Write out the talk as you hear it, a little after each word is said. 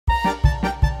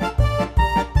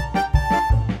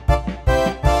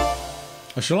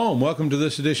Shalom, welcome to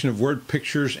this edition of Word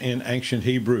Pictures in Ancient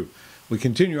Hebrew. We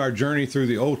continue our journey through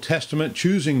the Old Testament,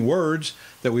 choosing words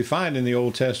that we find in the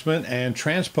Old Testament and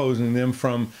transposing them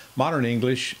from modern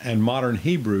English and modern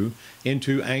Hebrew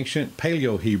into Ancient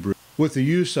Paleo Hebrew with the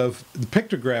use of the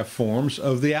pictograph forms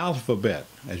of the alphabet,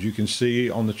 as you can see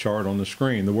on the chart on the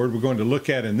screen. The word we're going to look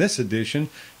at in this edition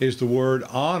is the word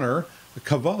honor,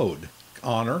 kavod.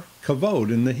 Honor,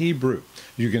 kavod in the Hebrew.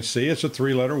 You can see it's a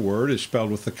three-letter word. It's spelled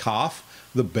with the kaf,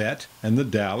 the bet, and the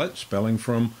dalet, spelling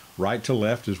from right to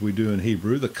left as we do in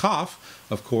Hebrew. The kaf,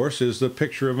 of course, is the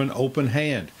picture of an open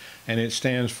hand, and it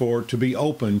stands for to be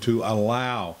open, to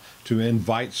allow, to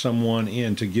invite someone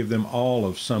in, to give them all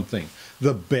of something.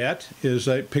 The bet is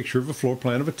a picture of a floor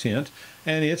plan of a tent,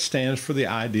 and it stands for the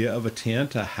idea of a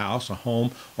tent, a house, a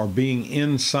home, or being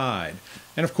inside.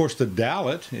 And of course, the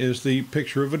dalet is the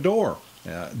picture of a door.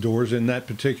 Doors in that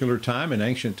particular time, in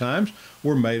ancient times,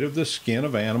 were made of the skin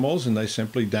of animals, and they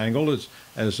simply dangled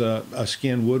as a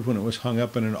skin would when it was hung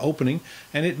up in an opening.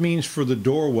 And it means for the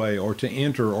doorway, or to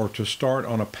enter, or to start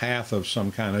on a path of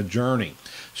some kind of journey.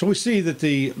 So we see that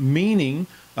the meaning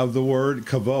of the word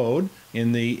kavod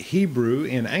in the Hebrew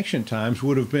in ancient times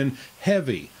would have been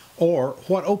heavy, or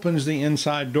what opens the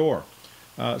inside door.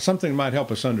 Something that might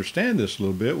help us understand this a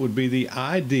little bit would be the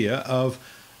idea of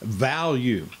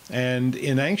value. And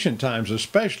in ancient times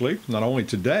especially, not only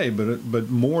today, but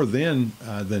more then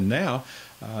than now,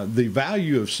 the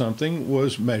value of something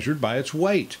was measured by its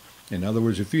weight. In other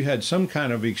words, if you had some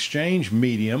kind of exchange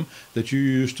medium that you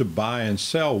used to buy and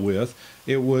sell with,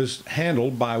 it was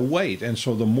handled by weight. And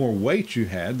so the more weight you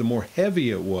had, the more heavy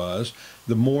it was,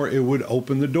 the more it would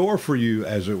open the door for you,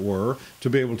 as it were, to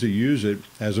be able to use it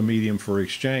as a medium for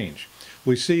exchange.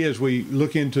 We see as we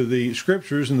look into the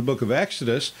scriptures in the book of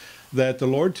Exodus that the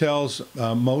Lord tells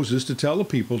Moses to tell the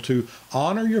people to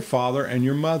honor your father and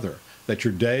your mother, that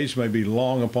your days may be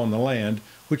long upon the land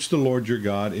which the Lord your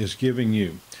God is giving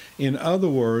you. In other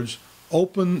words,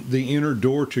 open the inner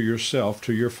door to yourself,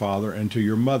 to your father and to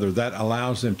your mother. That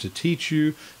allows them to teach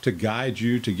you, to guide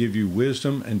you, to give you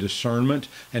wisdom and discernment,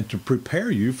 and to prepare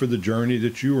you for the journey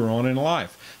that you are on in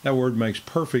life. That word makes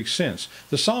perfect sense.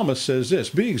 The psalmist says this,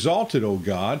 "Be exalted, O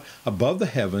God, above the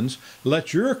heavens.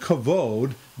 Let your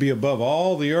kavod be above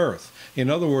all the earth." In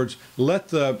other words, let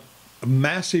the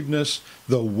massiveness,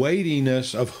 the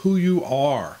weightiness of who you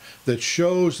are that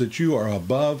shows that you are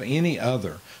above any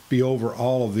other be over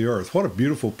all of the earth. What a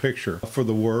beautiful picture for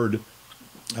the word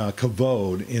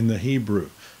kavod in the Hebrew.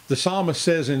 The psalmist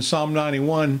says in Psalm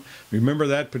 91, remember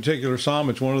that particular psalm?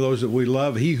 It's one of those that we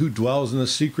love. "He who dwells in the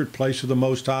secret place of the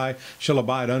Most High shall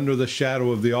abide under the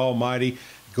shadow of the Almighty."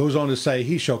 It goes on to say,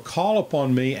 "He shall call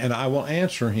upon me, and I will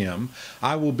answer him.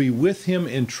 I will be with him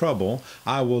in trouble.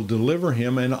 I will deliver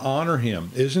him and honor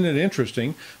him." Isn't it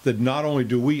interesting that not only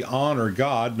do we honor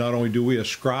God, not only do we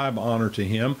ascribe honor to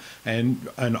him and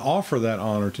offer that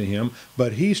honor to him,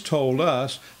 but he's told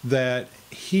us that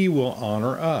he will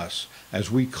honor us as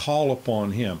we call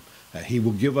upon him. He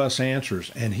will give us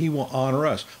answers, and he will honor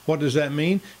us. What does that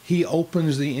mean? He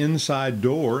opens the inside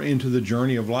door into the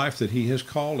journey of life that he has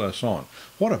called us on.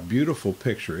 What a beautiful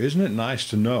picture. Isn't it nice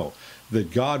to know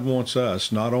that God wants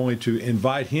us not only to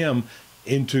invite him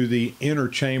into the inner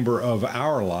chamber of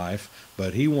our life,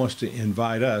 but he wants to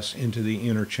invite us into the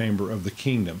inner chamber of the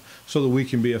kingdom so that we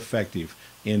can be effective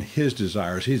in his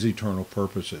desires, his eternal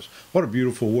purposes. What a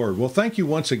beautiful word. Well, thank you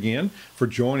once again for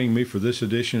joining me for this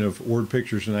edition of Word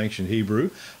Pictures in Ancient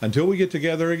Hebrew. Until we get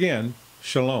together again,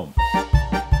 shalom.